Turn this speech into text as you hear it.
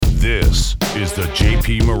This is the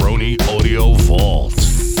JP Maroney Audio Vault.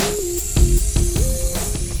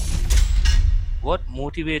 What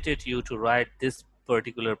motivated you to write this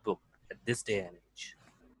particular book at this day and age?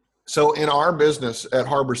 So in our business at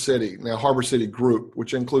Harbor City, now Harbor City Group,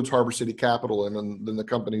 which includes Harbor City Capital and then the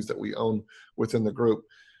companies that we own within the group,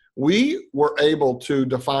 we were able to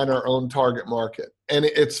define our own target market. And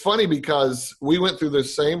it's funny because we went through the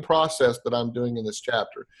same process that I'm doing in this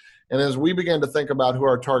chapter. And as we began to think about who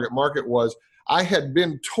our target market was, I had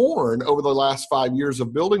been torn over the last 5 years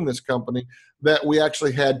of building this company that we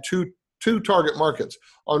actually had two target markets.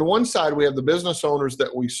 On one side, we have the business owners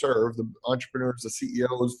that we serve, the entrepreneurs, the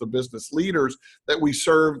CEOs, the business leaders that we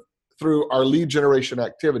serve through our lead generation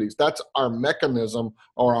activities. That's our mechanism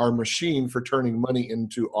or our machine for turning money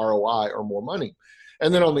into ROI or more money.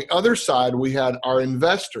 And then on the other side, we had our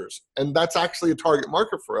investors. And that's actually a target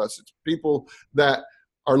market for us. It's people that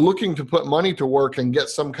are looking to put money to work and get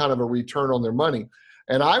some kind of a return on their money.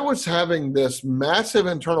 And I was having this massive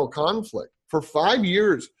internal conflict for 5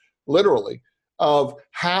 years, literally, of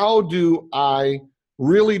how do I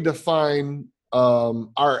really define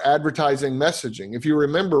our advertising messaging. If you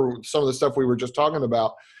remember, some of the stuff we were just talking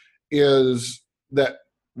about is that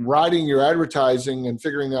writing your advertising and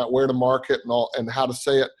figuring out where to market and how to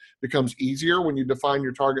say it becomes easier when you define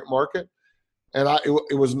your target market. And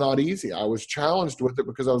it was not easy. I was challenged with it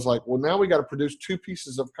because I was like, well, now we got to produce two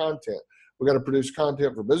pieces of content. We got to produce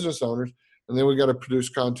content for business owners, and then we got to produce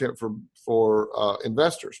content for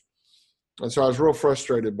investors. And so I was real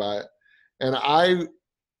frustrated by it. And I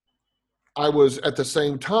was, at the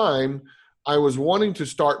same time, I was wanting to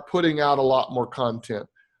start putting out a lot more content.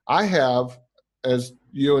 I have, as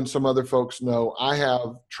you and some other folks know, I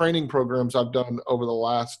have training programs I've done over the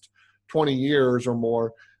last 20 years or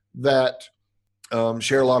more that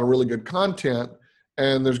share a lot of really good content,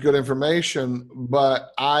 and there's good information,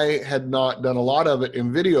 but I had not done a lot of it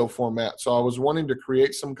in video format. So I was wanting to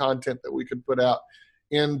create some content that we could put out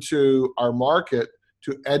into our market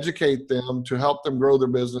to educate them, to help them grow their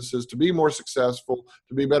businesses, to be more successful,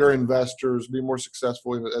 to be better investors, be more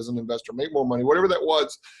successful as an investor, make more money, whatever that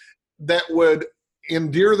was, that would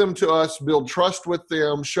endear them to us, build trust with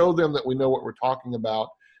them, show them that we know what we're talking about.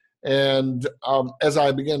 And as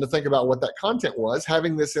I began to think about what that content was,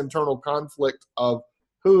 having this internal conflict of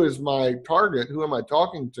who is my target, who am I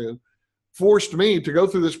talking to, forced me to go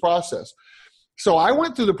through this process. So I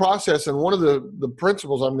went through the process, and one of the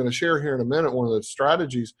principles I'm going to share here in a minute, one of the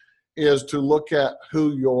strategies, is to look at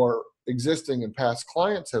who your existing and past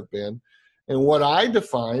clients have been. And what I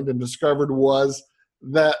defined and discovered was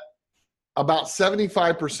that about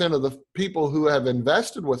 75% of the people who have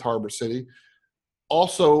invested with Harbor City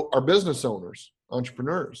also are business owners,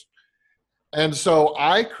 entrepreneurs. And so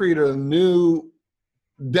I created a new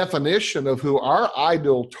definition of who our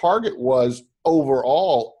ideal target was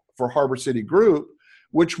overall for Harbor City Group,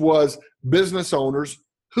 which was business owners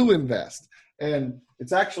who invest. And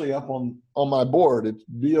it's actually up on my board. It's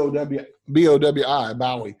BOWI,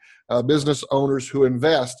 Bowie, business owners who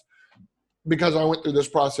invest, because I went through this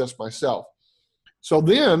process myself. So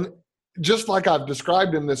then, just like I've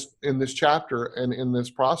described in this chapter and in this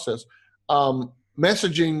process,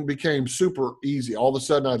 messaging became super easy. All of a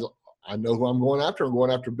sudden, I know who I'm going after. I'm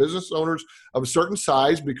going after business owners of a certain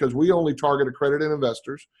size, because we only target accredited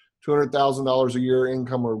investors, $200,000 a year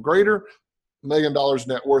income or greater, $1 million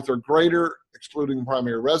net worth or greater, excluding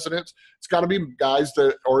primary residence. It's got to be guys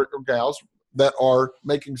that or gals that are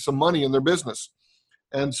making some money in their business.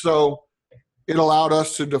 And so it allowed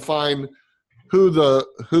us to define who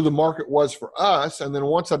the market was for us. And then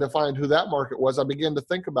once I defined who that market was, I began to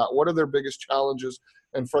think about what are their biggest challenges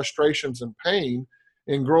and frustrations and pain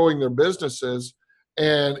in growing their businesses.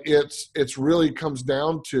 And it's really comes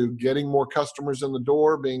down to getting more customers in the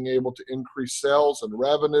door, being able to increase sales and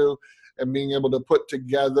revenue, and being able to put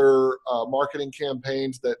together marketing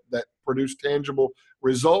campaigns that produce tangible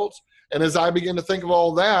results. And as I began to think of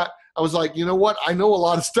all that, I was like, you know what? I know a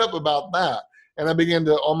lot of stuff about that. And I began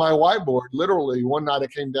to, on my whiteboard, literally one night I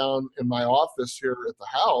came down in my office here at the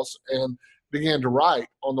house and began to write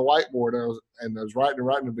on the whiteboard. And I was writing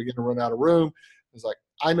and began to run out of room. I was like,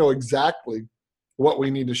 I know exactly what we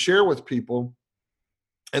need to share with people.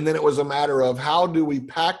 And then it was a matter of how do we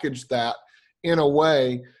package that in a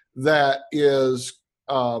way that is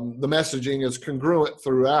the messaging is congruent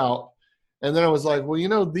throughout. And then I was like, well, you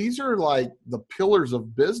know, these are like the pillars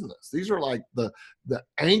of business. These are like the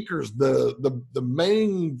anchors, the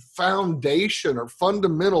main foundation or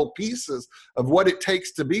fundamental pieces of what it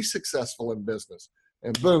takes to be successful in business.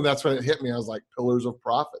 And boom, that's when it hit me. I was like, Pillars of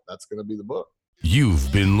Profit. That's going to be the book.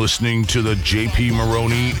 You've been listening to the JP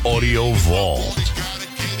Maroney Audio Vault.